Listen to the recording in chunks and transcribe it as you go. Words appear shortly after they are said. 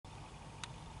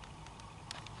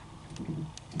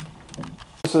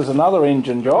This is another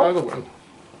engine job. Another one.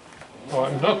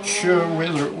 I'm not sure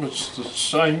whether it was the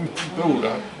same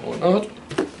builder or not,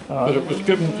 but it was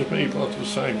given to me by the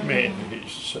same man.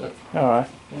 He's Alright.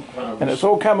 And it's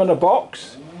all come in a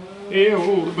box? yeah,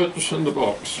 all the bits in the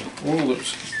box, all this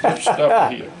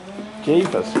stuff here.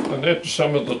 Jeepers. And that's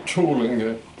some of the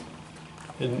tooling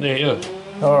in there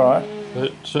Alright.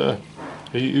 that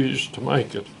he used to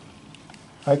make it.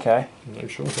 Okay. No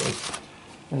sure.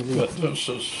 But this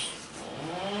is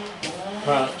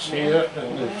parts here,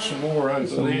 and there's some more over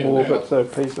Some there more now. bits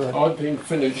of pieces of I've been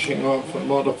finishing off and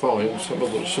modifying some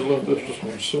of the cylinders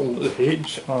and some of the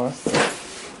heads. Alright.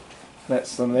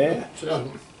 That's them there.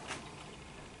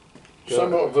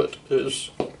 Some of it is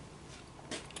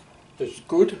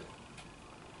good,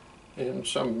 and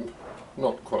some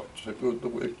not quite so good, the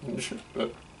workmanship,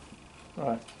 but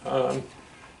Right.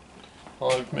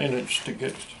 I've managed to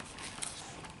get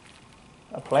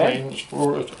A plan? plans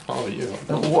for it. Oh yeah, I've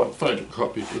got what-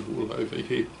 photocopied it all over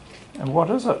here. And what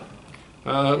is it?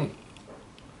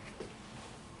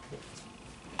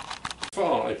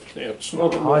 5. Now it's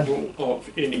not a model of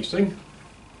anything.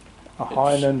 A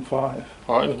Heinen 5.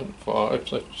 Heinen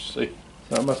 5, let's see.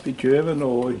 So it must be German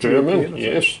or German, European or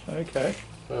yes. Okay.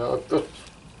 I've got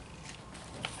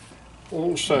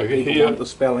also People here, want the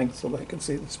spelling so they can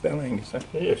see the spelling. So.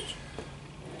 yes,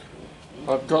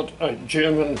 I've got a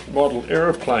German model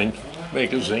aeroplane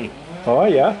magazine. Oh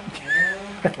yeah.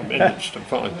 I managed to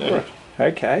find that.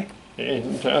 Okay.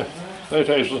 And that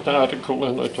has an article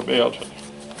in it about it.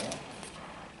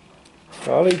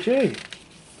 Golly gee.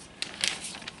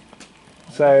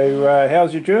 So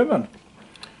how's your German?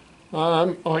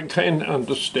 I can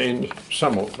understand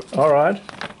some of it. Alright.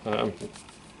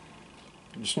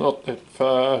 It's not that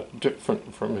far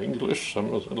different from English,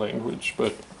 some of the language,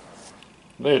 but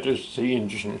that is the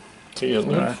engine here,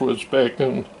 and that was back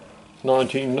in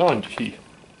 1990.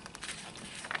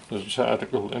 There's an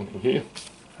article in here.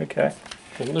 Okay.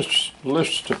 And this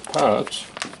list of parts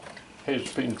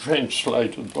has been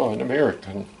translated by an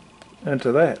American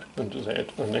Into that. into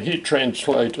that, and he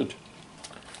translated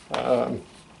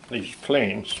these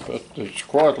plans, but there's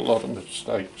quite a lot of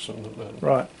mistakes in them.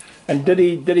 Right. And did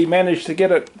he manage to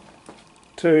get it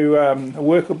to a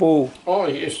workable? Oh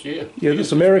yes, yeah. Yeah,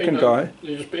 this American guy.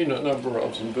 There's been a number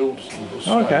of them built in the States.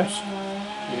 Okay.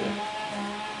 Yeah.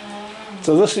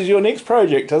 So this is your next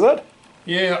project, is it?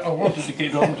 Yeah, I wanted to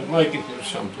get on to making it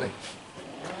something.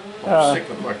 I'm sick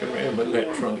of mucking around with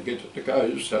that, trying to get it to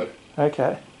go, so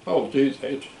Okay. I'll do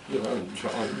that, in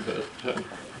time, but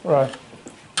Right.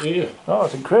 yeah. Oh,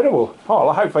 it's incredible. Oh, well,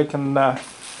 I hope I can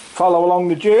follow along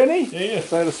the journey, Yeah.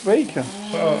 so to speak. And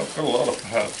So I've got a lot of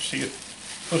parts here.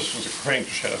 This was a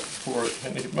crankshaft for it,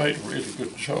 and he made a really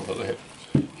good job of that.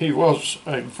 He was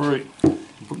a very,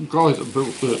 the guy that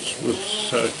built this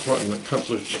was quite an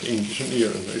accomplished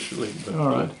engineer initially, but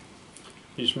Alright.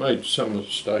 he's made some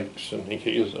mistakes and he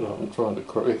hears that I'm trying to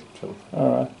correct him.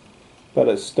 Alright. But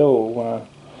it's still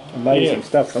amazing Yeah.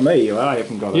 stuff for me. I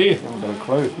haven't got Yeah. haven't got a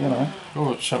clue, you know.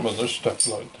 Oh, it's some of this stuff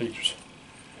like these,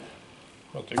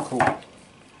 what they call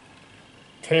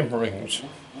cam-rings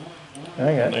and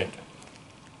Okay. that.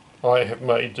 I have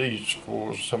made these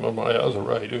for some of my other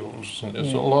radials, and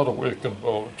there's a lot of work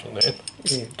involved in that.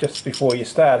 Yeah, just before you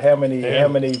start, how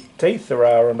many teeth there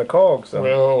are in the cogs?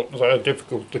 Well, they're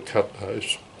difficult to cut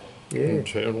those Yeah.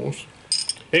 internals.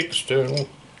 External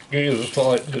gears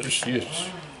like this, yes,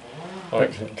 I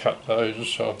can cut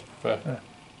those.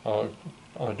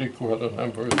 I do quite a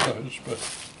number of those, but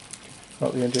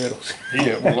Not the internals.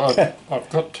 yeah, well, I've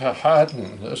got to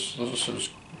harden this. This is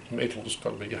metal's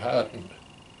got to be hardened.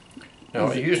 Now,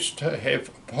 I used to have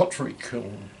a pottery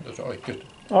kiln that I could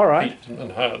Alright. heat them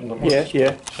and harden them. Yeah,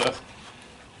 yeah. So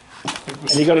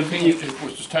And you got to it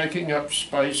was taking up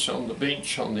space on the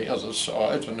bench on the other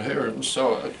side, and her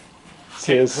inside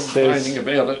complaining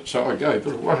about it, so I gave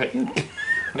it away.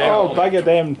 Now oh, bugger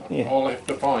them. Yeah. I'll have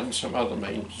to find some other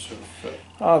means of...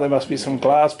 Oh, there must be some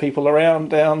glass people around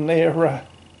down there,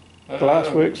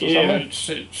 glassworks or yeah,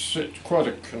 something. it's quite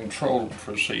a controlled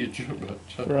procedure,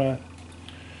 but... Right.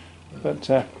 But,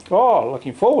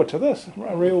 looking forward to this.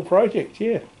 A real project,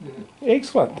 yeah.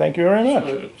 Excellent, thank you very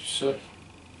much. So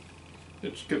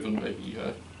it's given me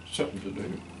something to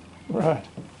do. Right.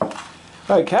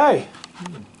 Okay.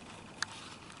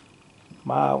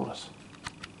 Marvellous.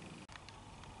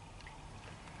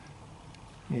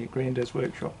 Yeah, Grandads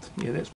workshop. Yeah, that's